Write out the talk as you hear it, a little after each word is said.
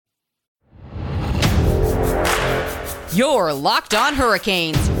Your Locked On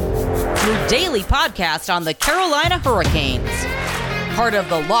Hurricanes, your daily podcast on the Carolina Hurricanes. Part of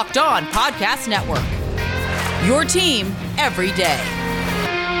the Locked On Podcast Network. Your team every day.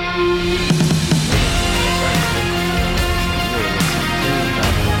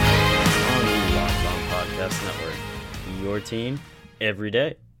 On the Locked On Podcast Network. Your team every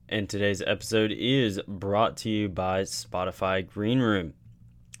day. And today's episode is brought to you by Spotify Green Room.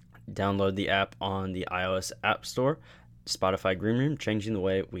 Download the app on the iOS App Store. Spotify Green Room, changing the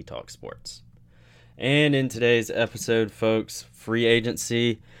way we talk sports. And in today's episode, folks, free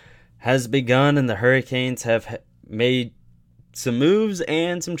agency has begun and the Hurricanes have made some moves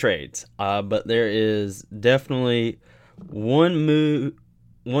and some trades. But there is definitely one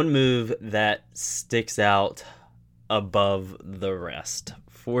move that sticks out above the rest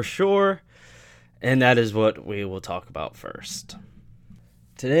for sure. And that is what we will talk about first.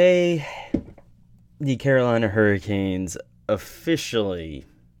 Today, the Carolina Hurricanes officially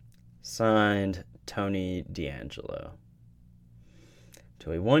signed Tony DeAngelo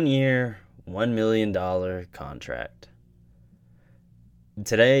to a 1-year, $1 million contract.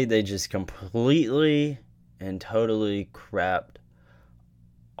 Today, they just completely and totally crapped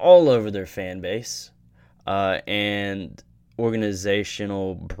all over their fan base and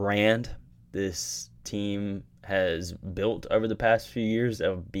organizational brand this team has built over the past few years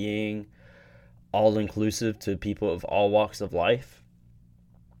of being all-inclusive to people of all walks of life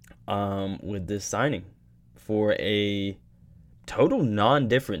with this signing for a total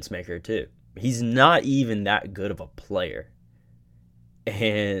non-difference maker too. He's not even that good of a player,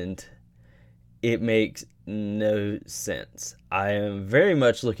 and it makes no sense. I am very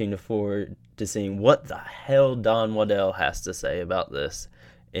much looking forward to seeing what the hell Don Waddell has to say about this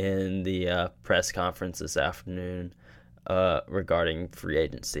in the press conference this afternoon regarding free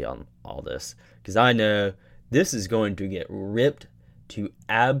agency on all this. Because I know this is going to get ripped to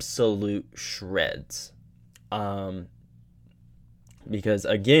absolute shreds. Because,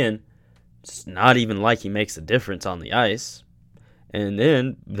 again, it's not even like he makes a difference on the ice. And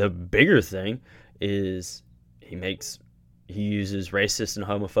then the bigger thing is he uses racist and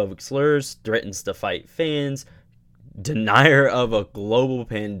homophobic slurs, threatens to fight fans, denier of a global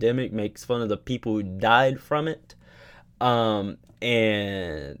pandemic, makes fun of the people who died from it. And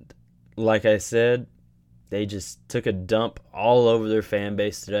like I said, they just took a dump all over their fan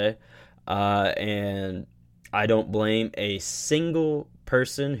base today. And I don't blame a single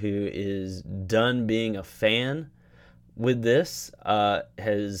person who is done being a fan with this,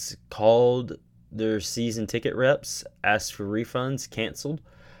 has called their season ticket reps, asked for refunds, canceled.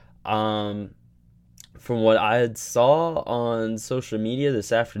 From what I had saw on social media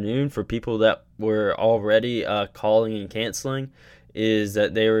this afternoon, for people that were already calling and canceling, is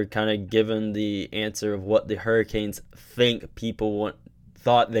that they were kind of given the answer of what the Hurricanes think people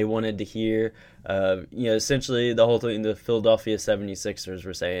thought they wanted to hear. Essentially the whole thing the Philadelphia 76ers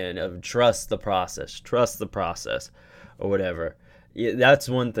were saying of trust the process, or whatever. Yeah, that's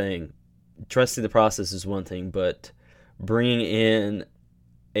one thing. Trusting the process is one thing, but bringing in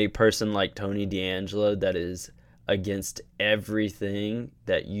a person like Tony DeAngelo that is against everything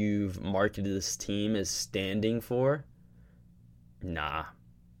that you've marketed this team as standing for, nah,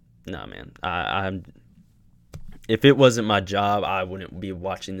 man. I'm if it wasn't my job, I wouldn't be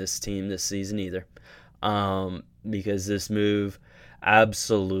watching this team this season either, because this move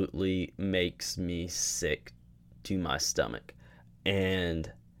absolutely makes me sick to my stomach,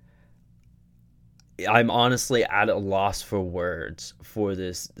 and I'm honestly at a loss for words for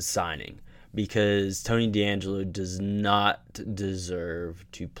this signing, because Tony DeAngelo does not deserve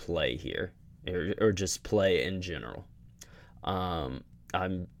to play here or just play in general. I'm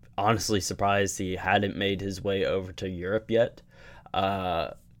honestly surprised he hadn't made his way over to Europe yet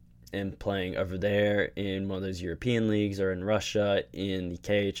and playing over there in one of those European leagues or in Russia in the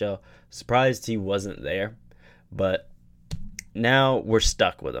KHL. Surprised he wasn't there, but now we're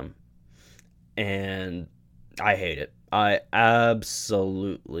stuck with him. And I hate it. I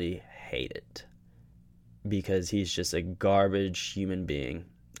absolutely hate it, because he's just a garbage human being.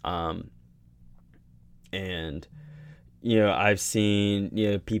 And, I've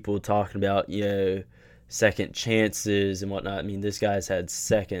seen, people talking about, second chances and whatnot. I mean, this guy's had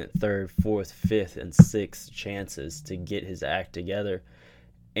second, third, fourth, fifth, and sixth chances to get his act together,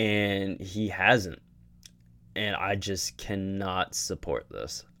 and he hasn't. And I just cannot support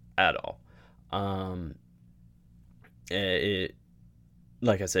this at all. It,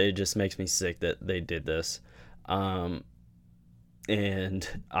 like I said, it just makes me sick that they did this. And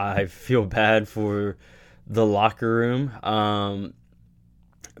I feel bad for the locker room,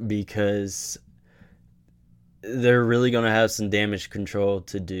 because they're really going to have some damage control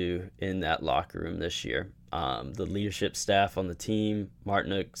to do in that locker room this year. The leadership staff on the team,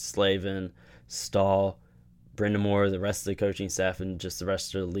 Martinook, Slavin, Stahl, Brindamore, the rest of the coaching staff, and just the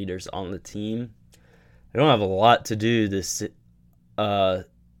rest of the leaders on the team, they don't have a lot to do this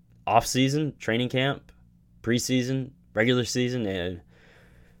off-season, training camp, preseason, regular season, and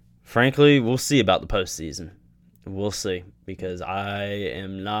frankly, we'll see about the postseason. We'll see, because I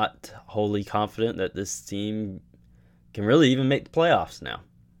am not wholly confident that this team can really even make the playoffs now.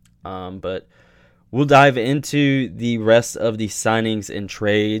 But we'll dive into the rest of the signings and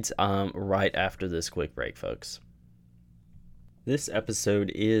trades right after this quick break, folks. This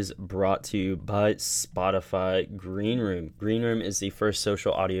episode is brought to you by Spotify Green Room. Green Room is the first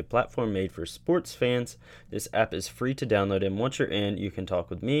social audio platform made for sports fans. This app is free to download, and once you're in, you can talk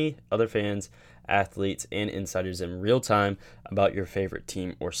with me, other fans, athletes, and insiders in real time about your favorite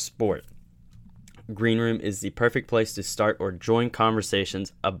team or sport. Green Room is the perfect place to start or join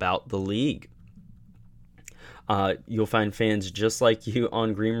conversations about the league. You'll find fans just like you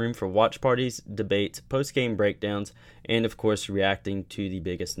on Green Room for watch parties, debates, post-game breakdowns, and of course reacting to the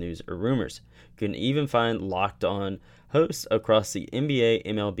biggest news or rumors. You can even find Locked On hosts across the NBA,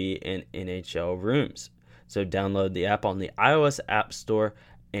 MLB, and NHL rooms. So download the app on the iOS App Store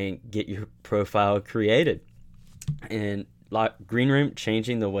and get your profile created. And Green Room,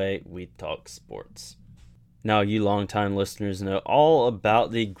 changing the way we talk sports. Now, you longtime listeners know all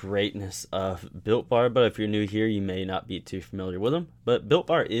about the greatness of Built Bar, but if you're new here, you may not be too familiar with them. But Built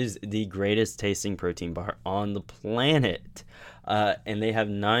Bar is the greatest tasting protein bar on the planet. And they have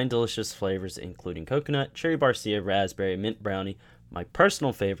 9 delicious flavors, including coconut, cherry barcia, raspberry, mint brownie, my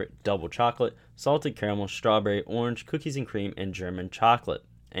personal favorite, double chocolate, salted caramel, strawberry, orange, cookies and cream, and German chocolate.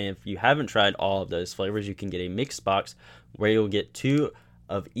 And if you haven't tried all of those flavors, you can get a mixed box where you'll get 2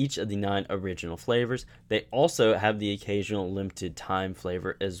 of each of the 9 original flavors. They also have the occasional limited time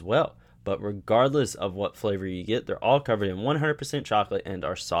flavor as well. But regardless of what flavor you get, they're all covered in 100% chocolate and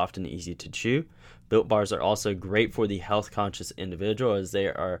are soft and easy to chew. Built Bars are also great for the health-conscious individual, as they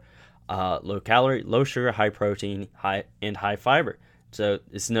are low calorie, low sugar, high protein, high fiber. So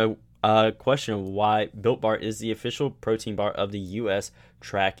it's no question of why Built Bar is the official protein bar of the U.S.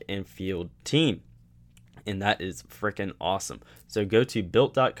 track and field team. And that is freaking awesome. So go to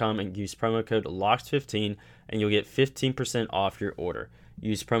built.com and use promo code LOCKED15 and you'll get 15% off your order.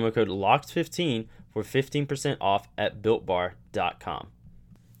 Use promo code LOCKED15 for 15% off at builtbar.com.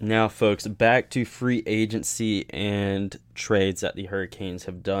 Now, folks, back to free agency and trades that the Hurricanes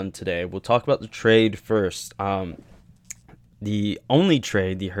have done today. We'll talk about the trade first. The only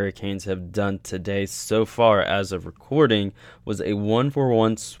trade the Hurricanes have done today so far as of recording was a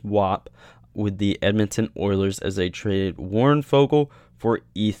 1-for-1 swap with the Edmonton Oilers, as they traded Warren Foegele for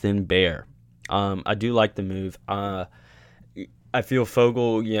Ethan Bear. I do like the move. I feel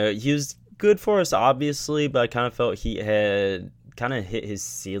Foegele, he was good for us, obviously, but I kind of felt he had kind of hit his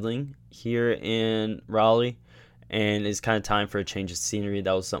ceiling here in Raleigh, and it's kind of time for a change of scenery.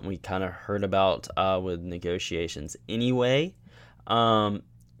 That was something we kind of heard about with negotiations anyway. Kind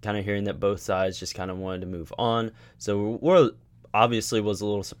of hearing that both sides just kind of wanted to move on. So we're obviously was a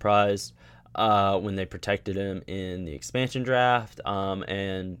little surprised when they protected him in the expansion draft,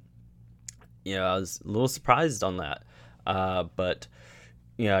 and I was a little surprised on that, but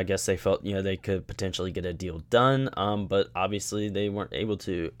I guess they felt they could potentially get a deal done, but obviously they weren't able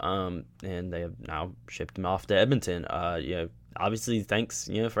to, and they have now shipped him off to Edmonton. Obviously thanks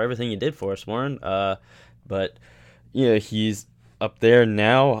for everything you did for us, Warren, but he's up there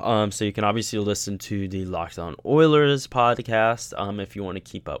now, so you can obviously listen to the Locked On Oilers podcast if you want to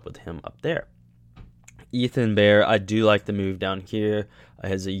keep up with him up there. Ethan Bear, I do like the move down here.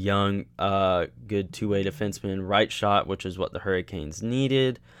 As a young, good two-way defenseman, right shot, which is what the Hurricanes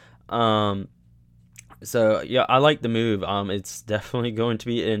needed. I like the move. It's definitely going to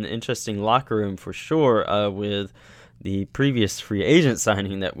be an interesting locker room for sure with the previous free agent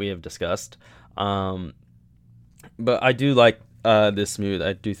signing that we have discussed. But I do like this move.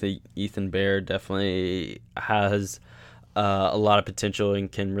 I do think Ethan Bear definitely has a lot of potential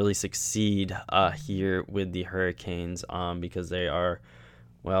and can really succeed here with the Hurricanes because they are,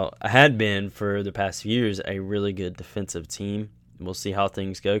 had been for the past few years a really good defensive team. We'll see how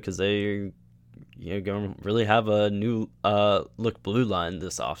things go because they're going to really have a new look blue line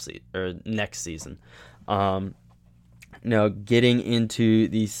this offseason or next season. Now getting into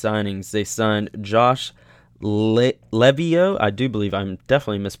these signings, they signed Josh Levio, I do believe I'm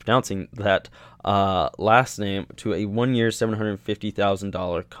definitely mispronouncing that last name, to a 1-year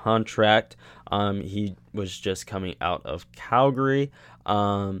 $750,000 contract. He was just coming out of Calgary.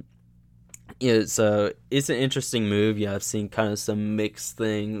 Yeah, so it's an interesting move. Yeah, I've seen kind of some mixed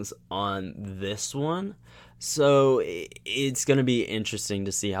things on this one. So it's going to be interesting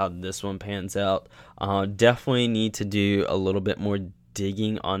to see how this one pans out. Definitely need to do a little bit more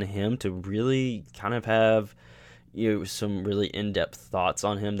digging on him to really kind of have some really in-depth thoughts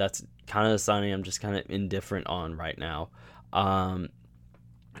on him. That's kind of a signing I'm just kind of indifferent on right now. And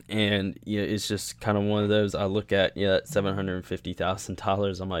it's just kind of one of those I look at,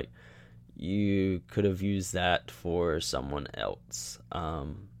 $750,000. I'm like, you could have used that for someone else.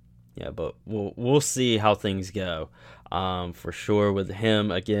 But we'll see how things go. For sure with him,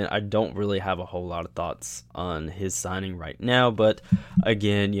 again, I don't really have a whole lot of thoughts on his signing right now, but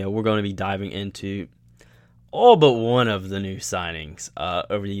again, we're going to be diving into all but one of the new signings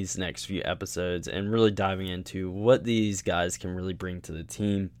over these next few episodes and really diving into what these guys can really bring to the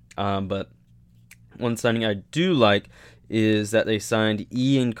team. But one signing I do like is that they signed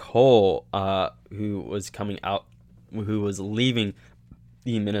Ian Cole, who was leaving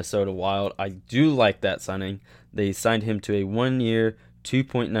the Minnesota Wild. I do like that signing. They signed him to a 1-year,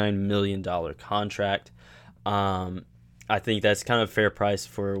 $2.9 million contract. I think that's kind of a fair price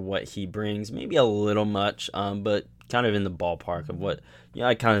for what he brings. Maybe a little much, but kind of in the ballpark of what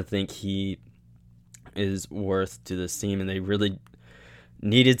I kind of think he is worth to this team. And they really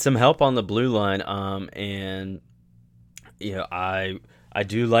needed some help on the blue line. I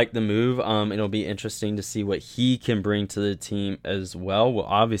do like the move. It'll be interesting to see what he can bring to the team as well. We'll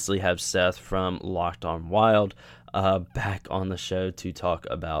obviously have Seth from Locked On Wild back on the show to talk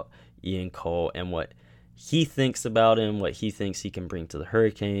about Ian Cole and what he thinks about him, what he thinks he can bring to the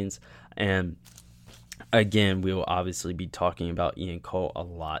Hurricanes. And again, we will obviously be talking about Ian Cole a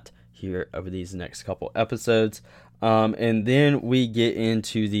lot here over these next couple episodes. And then we get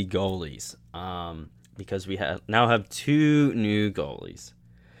into the goalies. Because we now have two new goalies.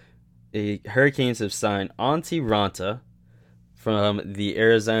 The Hurricanes have signed Antti Raanta from the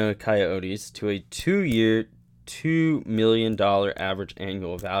Arizona Coyotes to a 2-year, $2 million average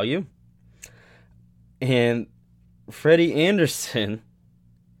annual value. And Freddie Anderson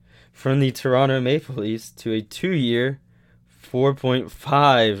from the Toronto Maple Leafs to a 2-year,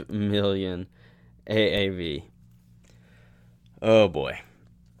 $4.5 million AAV. Oh boy.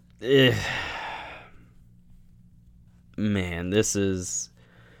 Man, this is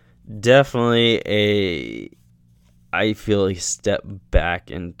definitely I feel a step back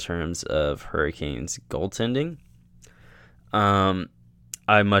in terms of Hurricanes goaltending.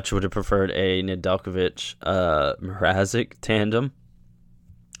 I much would have preferred a Nedeljkovic Mrazek tandem,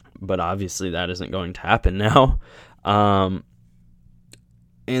 but obviously that isn't going to happen now. And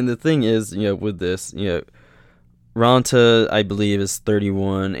the thing is, with this, Raanta, I believe, is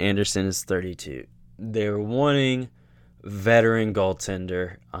 31. Anderson is 32. They're wanting veteran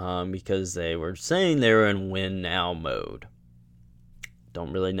goaltender because they were saying they were in win now mode.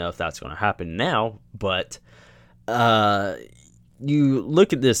 Don't really know if that's going to happen now, but you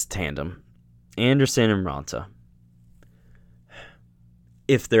look at this tandem, Anderson and Raanta.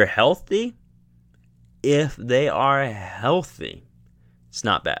 If they are healthy, it's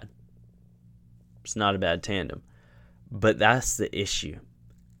not bad. It's not a bad tandem. But that's the issue.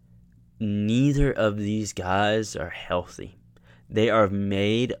 Neither of these guys are healthy. They are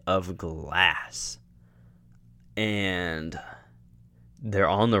made of glass. And they're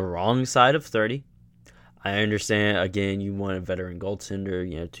on the wrong side of 30. I understand, again, you want a veteran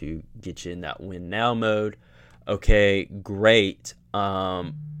goaltender, to get you in that win now mode. Okay, great.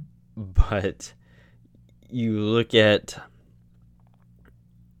 But you look at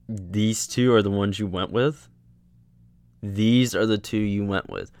these two are the ones you went with. These are the two you went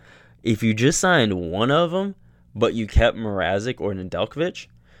with. If you just signed one of them, but you kept Mrazek or Nedeljkovic,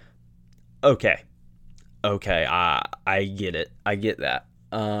 okay, I get it. I get that.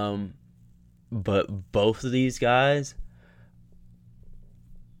 But both of these guys,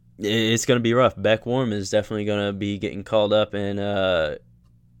 it's going to be rough. Beck Warm is definitely going to be getting called up and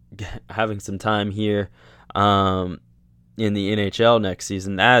having some time here in the NHL next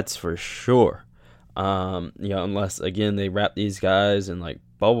season. That's for sure. Unless, again, they wrap these guys in like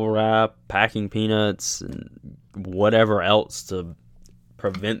bubble wrap, packing peanuts, and whatever else to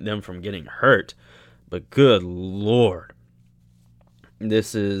prevent them from getting hurt. But good Lord.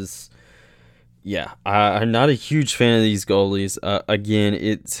 This is... Yeah, I'm not a huge fan of these goalies. Again,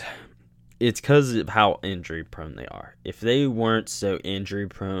 it's because of how injury prone they are. If they weren't so injury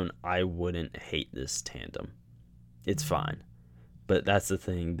prone, I wouldn't hate this tandem. It's fine. But that's the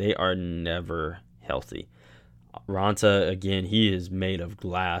thing. They are never healthy. Raanta, again, he is made of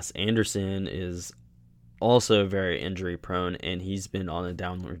glass. Anderson is also very injury prone, and he's been on a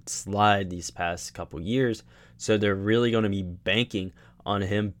downward slide these past couple years. So they're really going to be banking on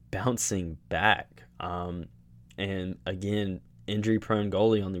him bouncing back. And again, injury prone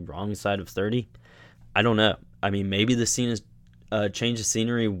goalie on the wrong side of 30. I don't know. I mean, maybe the change of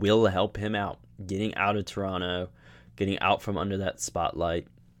scenery will help him out, getting out of Toronto, getting out from under that spotlight.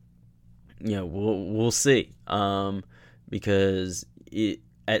 We'll see. Because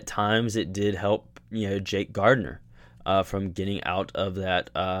at times it did help, Jake Gardiner from getting out of that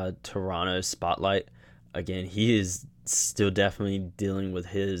Toronto spotlight. Again, he is still definitely dealing with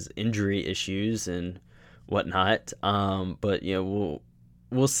his injury issues and whatnot. But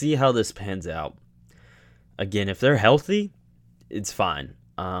we'll see how this pans out. Again, if they're healthy, it's fine.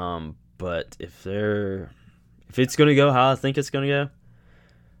 But if it's gonna go how I think it's gonna go,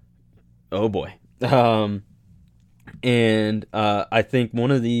 oh boy. And I think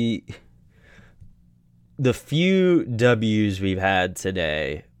one of the few W's we've had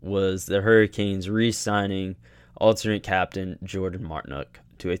today was the Hurricanes re-signing alternate captain Jordan Martinook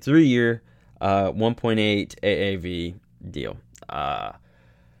to a 3-year, 1.8 AAV deal.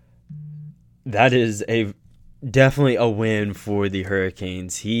 That is definitely a win for the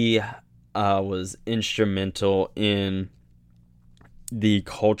Hurricanes. He was instrumental in the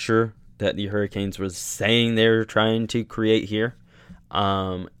culture that the Hurricanes was saying they were trying to create here.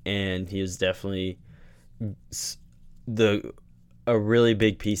 And he is definitely a really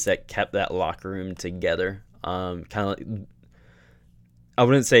big piece that kept that locker room together. Kind of like, I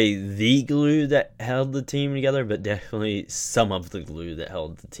wouldn't say the glue that held the team together, but definitely some of the glue that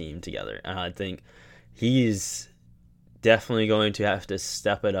held the team together. And I think he's definitely going to have to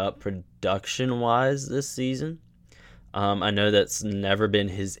step it up production-wise this season. I know that's never been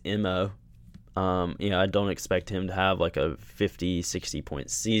his MO. I don't expect him to have like a 50, 60-point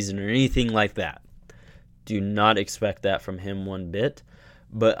season or anything like that. Do not expect that from him one bit.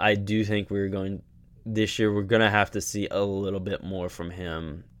 But I do think this year we're going to have to see a little bit more from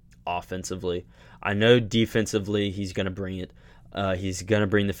him offensively. I know defensively he's going to bring it. He's going to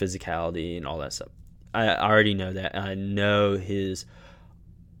bring the physicality and all that stuff. I already know that. I know his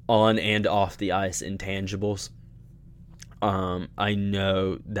on and off the ice intangibles. I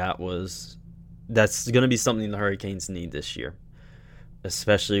know that's going to be something the Hurricanes need this year,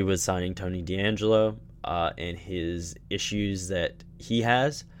 especially with signing Tony DeAngelo and his issues that he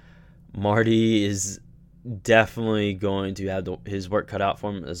has. Marty is definitely going to have his work cut out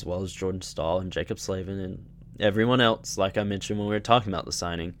for him, as well as Jordan Staal and Jacob Slavin and everyone else, like I mentioned when we were talking about the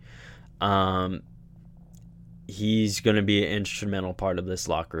signing. He's going to be an instrumental part of this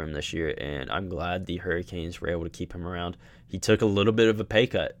locker room this year, and I'm glad the Hurricanes were able to keep him around. He took a little bit of a pay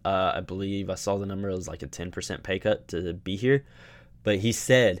cut. I believe I saw the number. It was like a 10% pay cut to be here. But he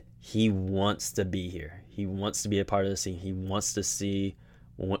said he wants to be here. He wants to be a part of this team. He wants to see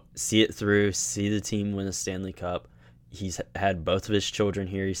it through, see the team win a Stanley Cup. He's had both of his children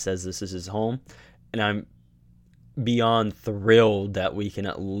here. He says this is his home. And I'm beyond thrilled that we can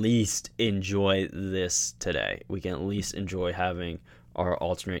at least enjoy this today. We can at least enjoy having our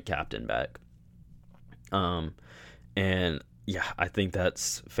alternate captain back. And yeah, I think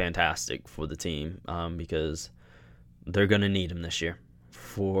that's fantastic for the team because they're going to need him this year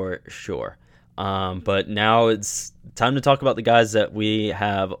for sure. But now it's time to talk about the guys that we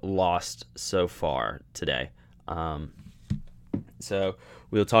have lost so far today. So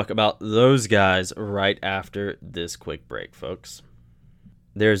we'll talk about those guys right after this quick break, folks.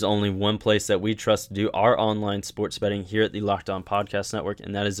 There's only one place that we trust to do our online sports betting here at the Locked On Podcast Network,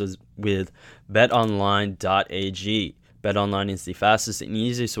 and that is with betonline.ag. BetOnline is the fastest and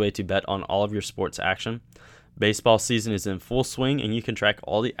easiest way to bet on all of your sports action. Baseball season is in full swing, and you can track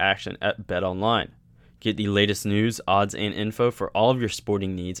all the action at BetOnline. Get the latest news, odds, and info for all of your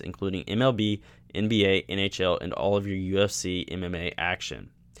sporting needs, including MLB, NBA, NHL, and all of your UFC MMA action.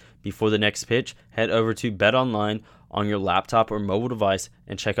 Before the next pitch, head over to BetOnline on your laptop or mobile device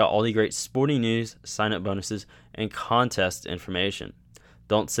and check out all the great sporting news, sign-up bonuses, and contest information.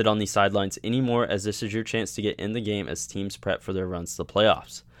 Don't sit on the sidelines anymore, as this is your chance to get in the game as teams prep for their runs to the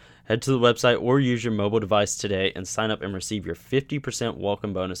playoffs. Head to the website or use your mobile device today and sign up and receive your 50%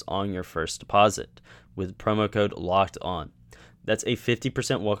 welcome bonus on your first deposit with promo code LOCKEDON. That's a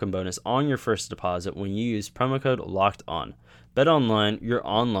 50% welcome bonus on your first deposit when you use promo code LOCKEDON. BetOnline, your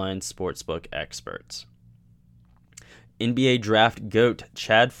online sportsbook experts. NBA Draft GOAT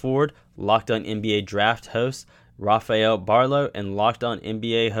Chad Ford, Locked On NBA Draft host Rafael Barlow, and Locked On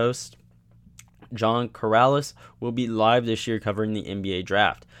NBA host John Corrales will be live this year covering the NBA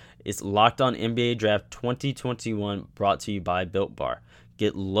Draft. It's Locked On NBA Draft 2021, brought to you by Built Bar.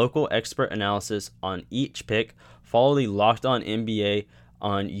 Get local expert analysis on each pick. Follow the Locked On NBA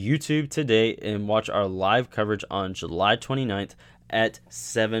on YouTube today and watch our live coverage on July 29th at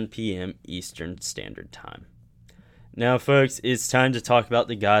 7 p.m. Eastern Standard Time. Now, folks, it's time to talk about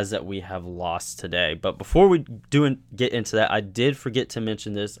the guys that we have lost today. But before we get into that, I did forget to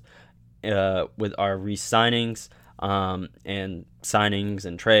mention this with our re-signings and signings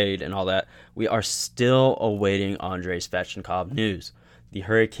and trade and all that. We are still awaiting Andrei Svechnikov news. The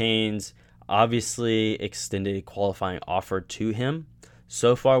Hurricanes obviously extended a qualifying offer to him.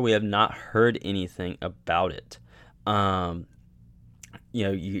 So far, we have not heard anything about it.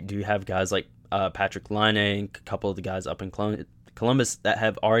 You do have guys like Patrick Laine and a couple of the guys up in Columbus that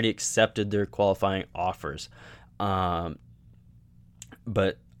have already accepted their qualifying offers. But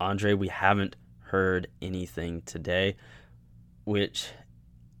Andre, we haven't heard anything today, which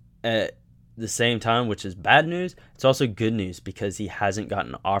at the same time, which is bad news, it's also good news because he hasn't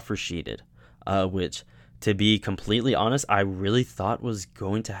gotten offer sheeted, which, to be completely honest, I really thought was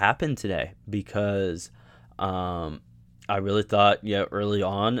going to happen today because I really thought, early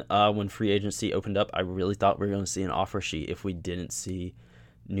on when free agency opened up, I really thought we were going to see an offer sheet if we didn't see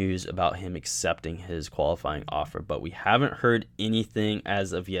news about him accepting his qualifying offer. But we haven't heard anything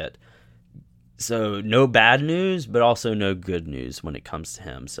as of yet. So no bad news, but also no good news when it comes to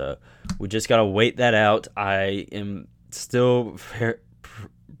him. So we just got to wait that out. I am still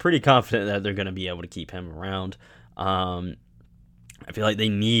pretty confident that they're going to be able to keep him around. I feel like they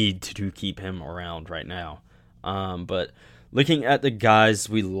need to keep him around right now. But looking at the guys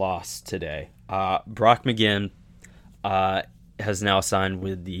we lost today, Brock McGinn has now signed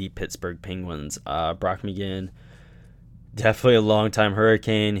with the Pittsburgh Penguins. Brock McGinn, definitely a longtime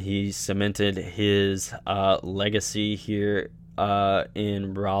Hurricane. He cemented his legacy here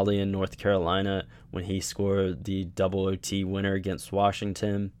in Raleigh in North Carolina when he scored the double OT winner against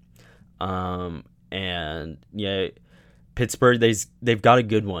Washington. Pittsburgh, they've got a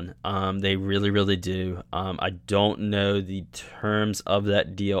good one. They really, really do. I don't know the terms of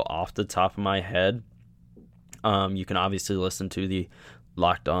that deal off the top of my head. You can obviously listen to the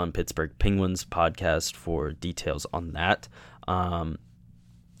Locked On Pittsburgh Penguins podcast for details on that.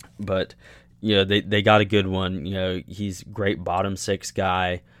 But they got a good one. He's great bottom six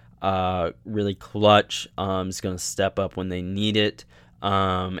guy. Really clutch. He's going to step up when they need it.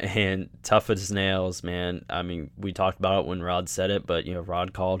 And tough as nails, man. I mean, we talked about it when Rod said it, but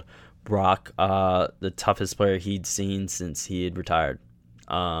Rod called Brock the toughest player he'd seen since he had retired.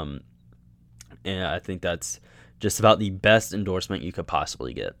 And I think that's just about the best endorsement you could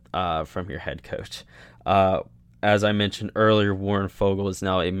possibly get from your head coach. As I mentioned earlier, Warren Foegele is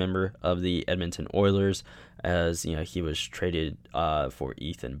now a member of the Edmonton Oilers, as he was traded for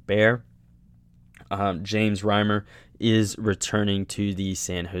Ethan Bear. James Reimer is returning to the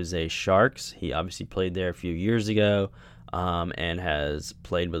San Jose Sharks. He obviously played there a few years ago and has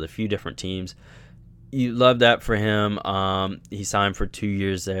played with a few different teams. You love that for him. He signed for 2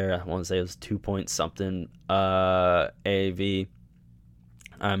 years there. I want to say it was 2-point-something AAV.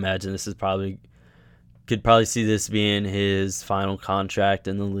 I imagine this is could probably see this being his final contract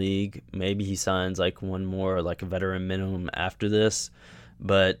in the league. Maybe he signs like one more, like a veteran minimum after this.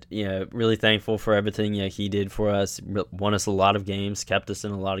 But, really thankful for everything he did for us. Won us a lot of games, kept us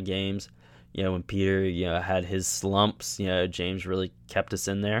in a lot of games. When Peter, had his slumps, James really kept us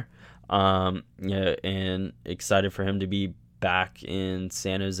in there. And excited for him to be back in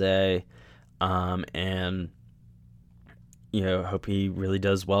San Jose. And, hope he really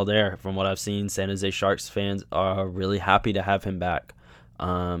does well there. From what I've seen, San Jose Sharks fans are really happy to have him back.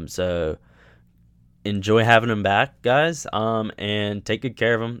 So enjoy having him back, guys, and take good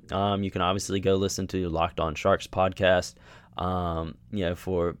care of him. You can obviously go listen to Locked On Sharks podcast,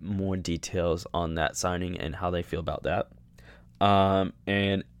 for more details on that signing and how they feel about that.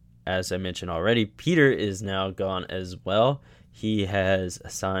 And as I mentioned already, Peter is now gone as well. He has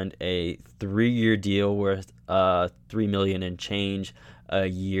signed a 3-year deal worth $3 million and change a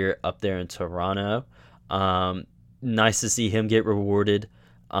year up there in Toronto. Nice to see him get rewarded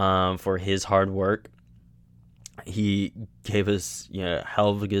for his hard work. He gave us, hell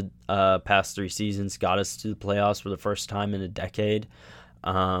of a good past 3 seasons, got us to the playoffs for the first time in a decade.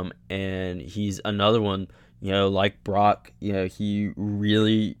 And he's another one, like Brock, he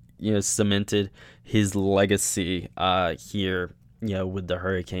really, cemented his legacy here, with the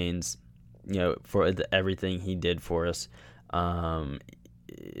Hurricanes, for everything he did for us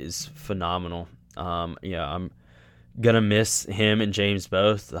is phenomenal. I'm going to miss him and James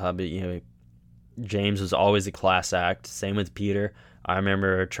both, but, James was always a class act. Same with Peter. I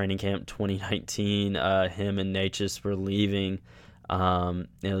remember training camp 2019, him and Natchez were leaving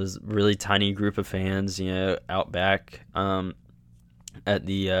It was a really tiny group of fans, out back at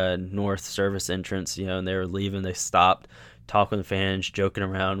the North Service entrance, and they were leaving. They stopped, talking to the fans, joking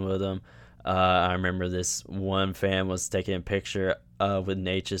around with them. I remember this one fan was taking a picture with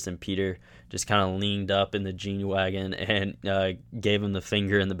Natchez, and Peter just kind of leaned up in the Genie wagon and gave him the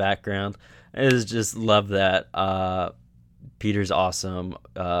finger in the background. It was just, love that. Peter's awesome.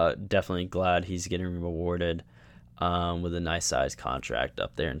 Definitely glad he's getting rewarded with a nice size contract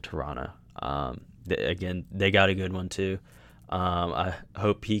up there in Toronto. They got a good one too. I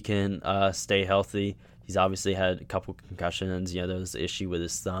hope he can stay healthy. He's obviously had a couple concussions. There was the issue with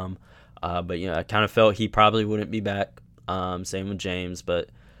his thumb. But I kind of felt he probably wouldn't be back. Same with James, but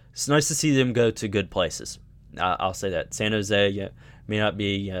it's nice to see them go to good places. I'll say that. San Jose may not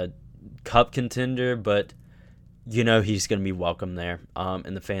be a cup contender, but he's going to be welcome there.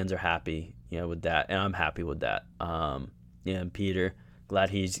 And the fans are happy, with that, and I'm happy with that. And Peter, glad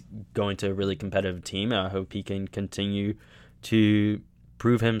he's going to a really competitive team, and I hope he can continue to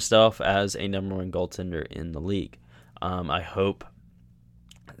prove himself as a number one goaltender in the league. I hope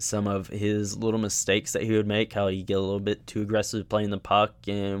some of his little mistakes that he would make, how he get a little bit too aggressive playing the puck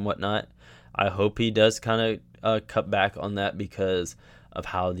and whatnot, I hope he does kind of cut back on that because of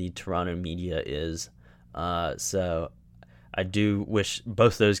how the Toronto media is. So I do wish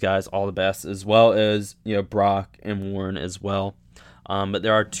both those guys all the best, as well as Brock and Warren as well. But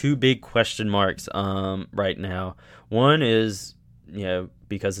there are two big question marks right now. One is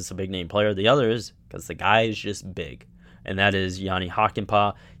because it's a big name player. The other is because the guy is just big. And that is Jani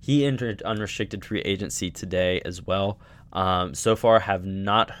Hakanpää. He entered unrestricted free agency today as well. So far, have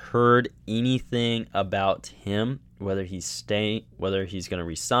not heard anything about him, whether he's staying, whether he's going to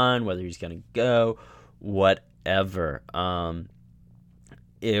resign, whether he's going to go, whatever.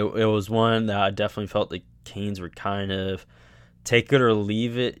 It was one that I definitely felt the Canes were kind of take it or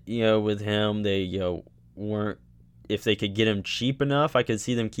leave it, with him. They, weren't, if they could get him cheap enough, I could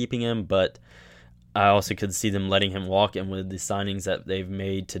see them keeping him, but I also could see them letting him walk, and with the signings that they've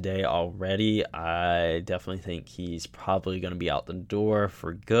made today already, I definitely think he's probably going to be out the door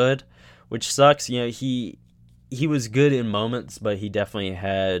for good, which sucks. He was good in moments, but he definitely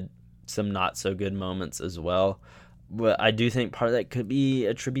had some not so good moments as well. But I do think part of that could be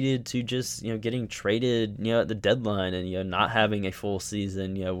attributed to just getting traded at the deadline and not having a full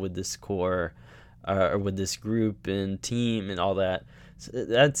season with this core or with this group and team and all that. So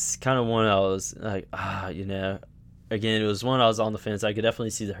that's kind of one I was like, again, it was one I was on the fence. I could definitely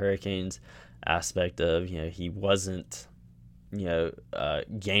see the Hurricanes aspect of, he wasn't, a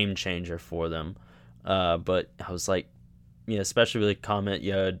game changer for them. But I was like, especially with the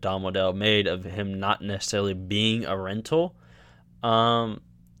comment, Don Waddell made of him not necessarily being a rental. I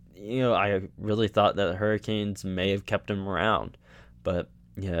really thought that the Hurricanes may have kept him around, but,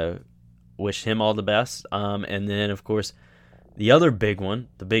 wish him all the best. And then, of course, the other big one,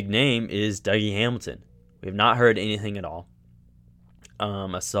 the big name, is Dougie Hamilton. We have not heard anything at all.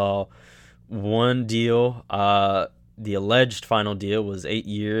 I saw one deal. The alleged final deal was 8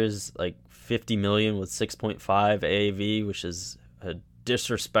 years, like $50 million with 6.5 AAV, which is a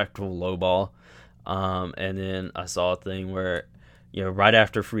disrespectful lowball. And then I saw a thing where, right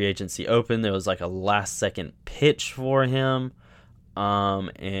after free agency opened, there was like a last-second pitch for him.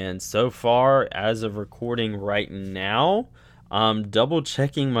 And so far, as of recording right now, I'm double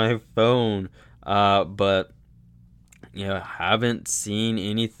checking my phone, but haven't seen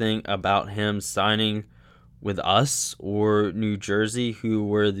anything about him signing with us or New Jersey, who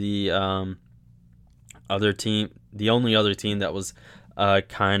were the other team, the only other team that was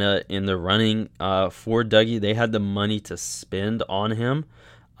kind of in the running for Dougie. They had the money to spend on him,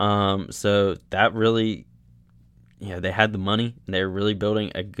 so that really, they had the money. They're really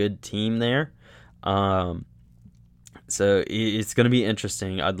building a good team there. So it's going to be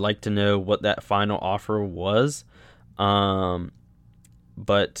interesting. I'd like to know what that final offer was. But,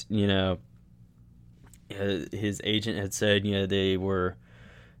 his agent had said,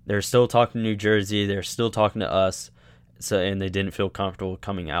 they're still talking to New Jersey. They're still talking to us. And they didn't feel comfortable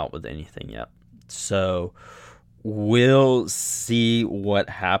coming out with anything yet. So we'll see what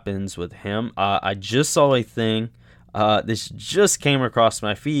happens with him. I just saw a thing. This just came across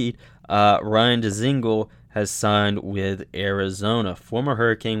my feed. Ryan Dzingel has signed with Arizona. Former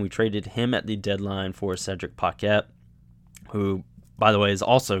Hurricane. We traded him at the deadline for Cedric Paquette, who, by the way, is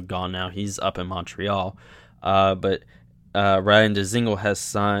also gone now. He's up in Montreal. But Ryan Dzingel has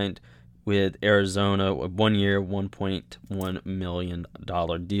signed with Arizona, a 1 year, $1.1 million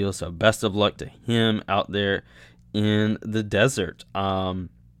deal. So best of luck to him out there in the desert. But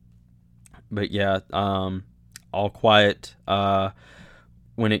yeah, all quiet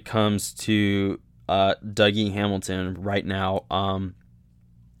when it comes to Dougie Hamilton right now.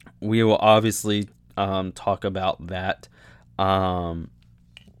 We will obviously talk about that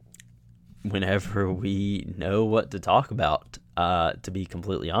whenever we know what to talk about, to be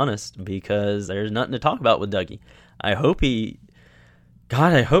completely honest, because there's nothing to talk about with Dougie. I hope they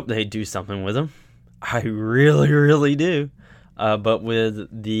do something with him. I really, really do. But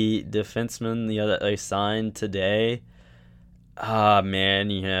with the defenseman that they signed today, man,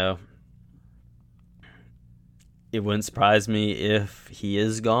 it wouldn't surprise me if he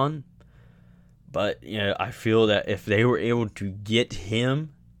is gone. But, I feel that if they were able to get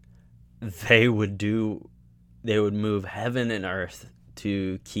him, they would move heaven and earth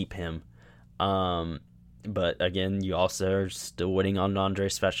to keep him. But again, you also are still waiting on Andrei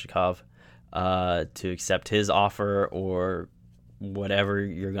Svechnikov to accept his offer or whatever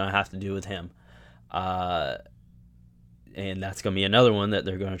you're going to have to do with him. And that's going to be another one that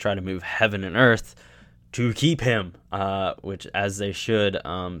they're going to try to move heaven and earth to keep him, which as they should.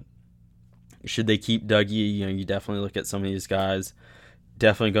 Should they keep Dougie, you definitely look at some of these guys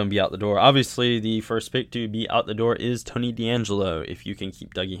definitely going to be out the door. Obviously, the first pick to be out the door is Tony DeAngelo if you can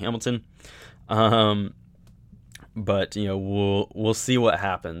keep Dougie Hamilton. But we'll see what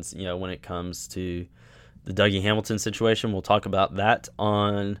happens. When it comes to the Dougie Hamilton situation, we'll talk about that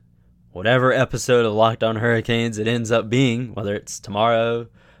on whatever episode of Locked On Hurricanes it ends up being, whether it's tomorrow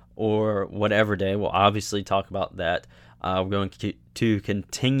or whatever day. We'll obviously talk about that. We're going to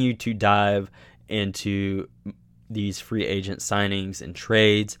continue to dive into these free agent signings and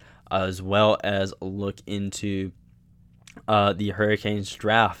trades, as well as look into the Hurricanes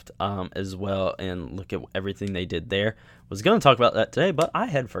draft as well, and look at everything they did there. Was going to talk about that today, but I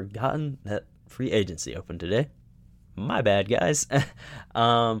had forgotten that free agency opened today. My bad, guys.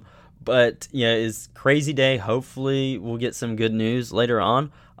 But it's crazy day. Hopefully we'll get some good news later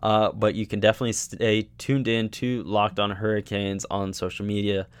on. But you can definitely stay tuned in to Locked On Hurricanes on social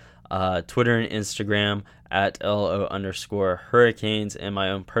media, Twitter and Instagram at LO_Hurricanes, and my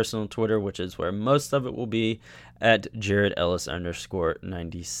own personal Twitter, which is where most of it will be, at Jared Ellis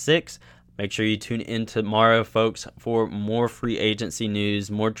 _96. Make sure you tune in tomorrow, folks, for more free agency news,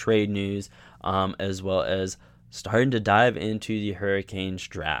 more trade news, as well as starting to dive into the Hurricanes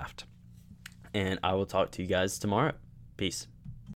draft. And I will talk to you guys tomorrow. Peace.